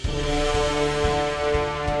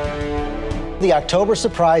The October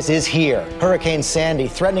surprise is here. Hurricane Sandy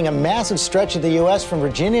threatening a massive stretch of the U.S. from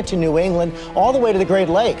Virginia to New England, all the way to the Great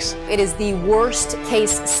Lakes. It is the worst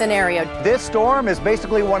case scenario. This storm is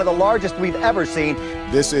basically one of the largest we've ever seen.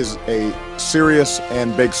 This is a serious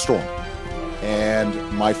and big storm.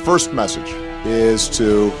 And my first message is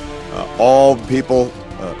to all people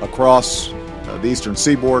across the eastern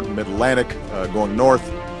seaboard, mid-Atlantic, going north,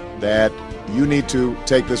 that you need to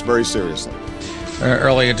take this very seriously.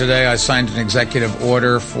 Earlier today, I signed an executive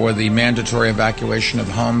order for the mandatory evacuation of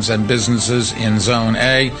homes and businesses in Zone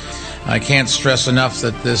A. I can't stress enough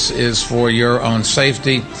that this is for your own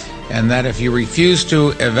safety, and that if you refuse to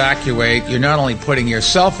evacuate, you're not only putting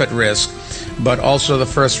yourself at risk, but also the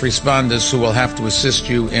first responders who will have to assist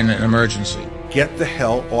you in an emergency. Get the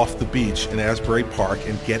hell off the beach in Asbury Park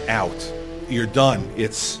and get out. You're done.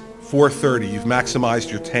 It's 4:30. You've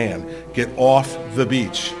maximized your tan. Get off the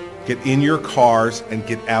beach. Get in your cars and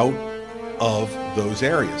get out of those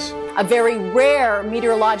areas. A very rare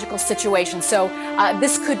meteorological situation, so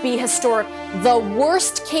this could be historic. The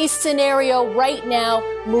worst case scenario right now,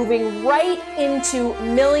 moving right into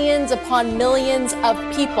millions upon millions of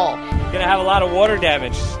people. Going to have a lot of water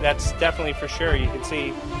damage, that's definitely for sure. You can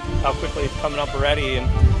see how quickly it's coming up already, and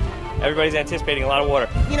everybody's anticipating a lot of water.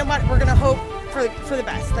 You know what, we're going to hope for the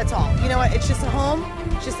best, that's all. You know what, it's just a home,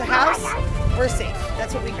 it's just a house, we're safe.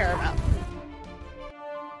 That's what we care about.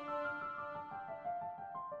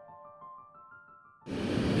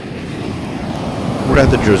 We're at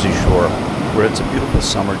the Jersey Shore, where it's a beautiful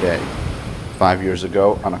summer day. 5 years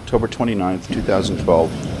ago, on October 29th, 2012,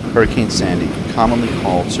 Hurricane Sandy, commonly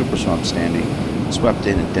called Superstorm Sandy, swept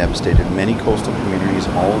in and devastated many coastal communities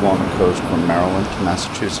all along the coast from Maryland to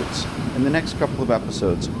Massachusetts. In the next couple of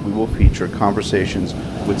episodes, we will feature conversations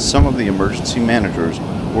with some of the emergency managers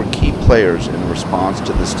who were key players in the response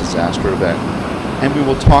to this disaster event. And we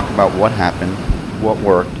will talk about what happened, what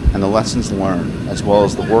worked, and the lessons learned, as well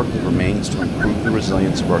as the work that remains to improve the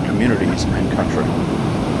resilience of our communities and country.